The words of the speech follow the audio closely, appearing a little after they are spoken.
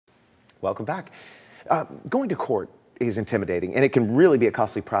Welcome back. Going to court is intimidating, and it can really be a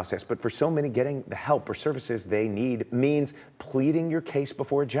costly process, but for so many, getting the help or services they need means pleading your case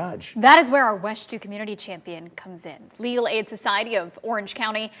before a judge. That is where our WESH 2 Community Champion comes in. Legal Aid Society of Orange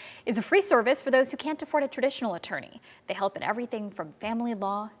County is a free service for those who can't afford a traditional attorney. They help in everything from family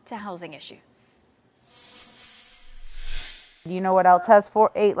law to housing issues. Do you know what else has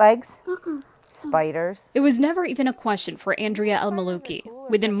 8 legs? Spiders. It was never even a question for Andrea El-Malouki.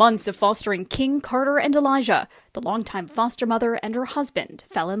 Within months of fostering King, Carter, and Elijah, the longtime foster mother and her husband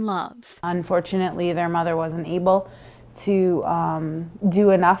fell in love. Unfortunately, their mother wasn't able to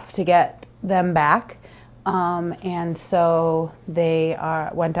do enough to get them back, and so they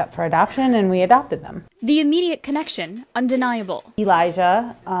went up for adoption, and we adopted them. The immediate connection, undeniable.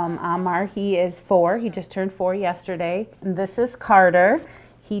 Elijah Amar, he is 4. He just turned 4 yesterday. And this is Carter.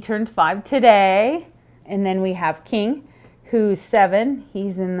 He turned 5 today. And then we have King, who's 7.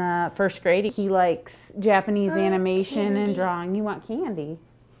 He's in the 1st grade. He likes Japanese animation and drawing. You want candy?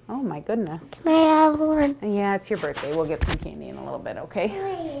 Oh my goodness. I have one. Yeah, it's your birthday. We'll get some candy in a little bit,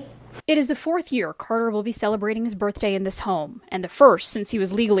 okay? It is the 4th year Carter will be celebrating his birthday in this home, and the first since he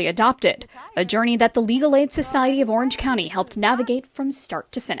was legally adopted, a journey that the Legal Aid Society of Orange County helped navigate from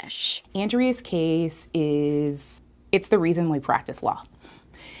start to finish. Andrea's case it's the reason we practice law.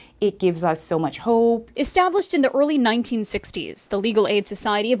 It gives us so much hope. Established in the early 1960s, the Legal Aid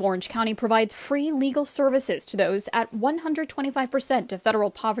Society of Orange County provides free legal services to those at 125% of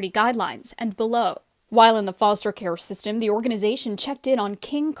federal poverty guidelines and below. While in the foster care system, the organization checked in on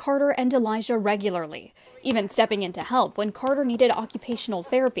King, Carter, and Elijah regularly, even stepping in to help when Carter needed occupational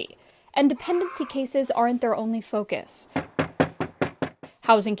therapy. And dependency cases aren't their only focus.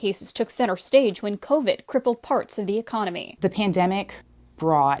 Housing cases took center stage when COVID crippled parts of the economy. The pandemic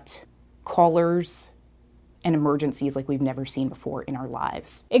brought callers and emergencies like we've never seen before in our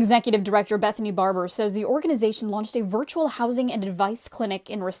lives. Executive Director Bethany Barber says the organization launched a virtual housing and advice clinic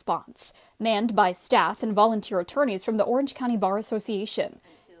in response, manned by staff and volunteer attorneys from the Orange County Bar Association.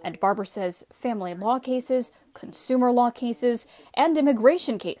 And Barber says family law cases, consumer law cases, and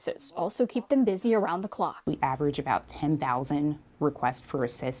immigration cases also keep them busy around the clock. We average about 10,000 requests for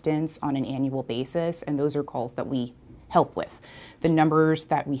assistance on an annual basis, and those are calls that we help with. The numbers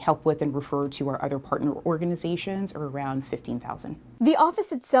that we help with and refer to our other partner organizations are around 15,000. The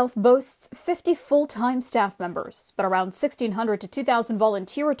office itself boasts 50 full-time staff members, but around 1,600 to 2,000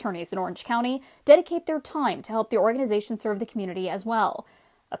 volunteer attorneys in Orange County dedicate their time to help the organization serve the community as well.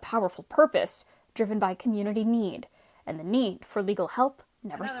 A powerful purpose driven by community need, and the need for legal help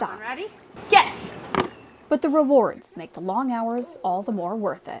never stops. Ready? Get! But the rewards make the long hours all the more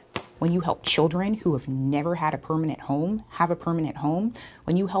worth it. When you help children who have never had a permanent home have a permanent home,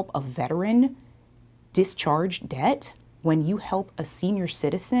 when you help a veteran discharge debt, when you help a senior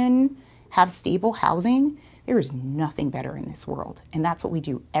citizen have stable housing, there is nothing better in this world. And that's what we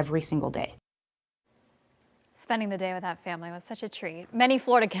do every single day. Spending the day with that family was such a treat. Many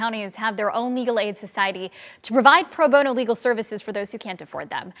Florida counties have their own legal aid society to provide pro bono legal services for those who can't afford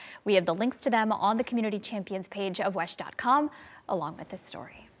them. We have the links to them on the Community Champions page of WESH.com, along with this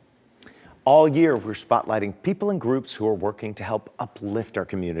story. All year, we're spotlighting people and groups who are working to help uplift our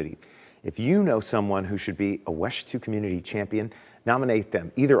community. If you know someone who should be a WESH 2 Community Champion, nominate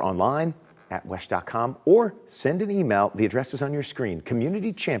them either online at WESH.com or send an email. The address is on your screen,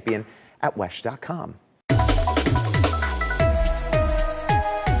 communitychampion@WESH.com.